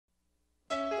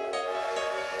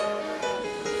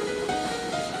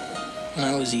When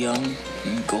I was young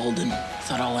and golden, I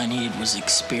thought all I needed was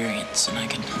experience and I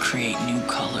could create new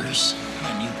colors,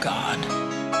 a new god.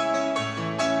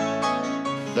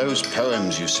 Those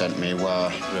poems you sent me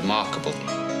were remarkable.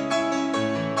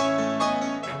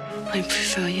 I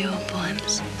prefer your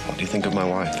poems. What do you think of my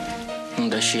wife? And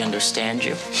does she understand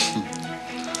you?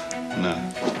 No.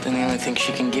 Then the only thing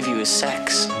she can give you is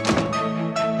sex.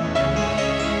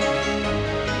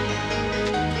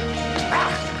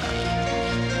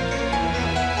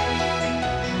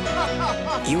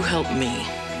 You help me,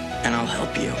 and I'll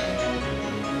help you.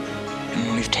 And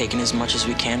when we've taken as much as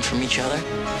we can from each other,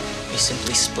 we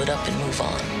simply split up and move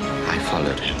on. I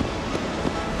followed him.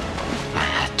 I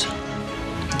had to.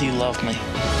 Do you love me?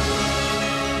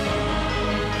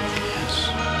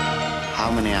 Yes.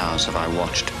 How many hours have I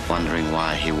watched, wondering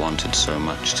why he wanted so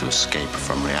much to escape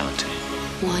from reality?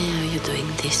 Why are you doing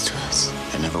this to us?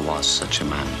 There never was such a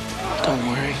man. Don't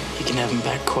worry, you can have him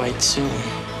back quite soon.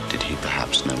 Did he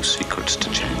perhaps know secrets to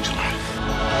change life?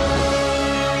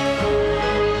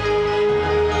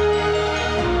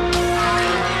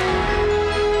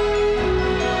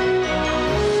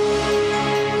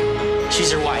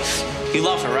 She's your wife. You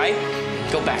love her, right?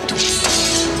 Go back to her.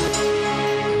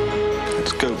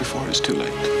 Let's go before it's too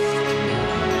late.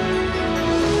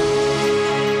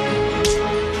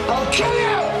 I'll kill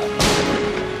you!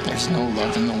 There's no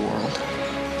love in the world,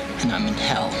 and I'm in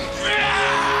hell.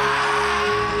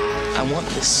 I want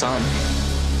the sun.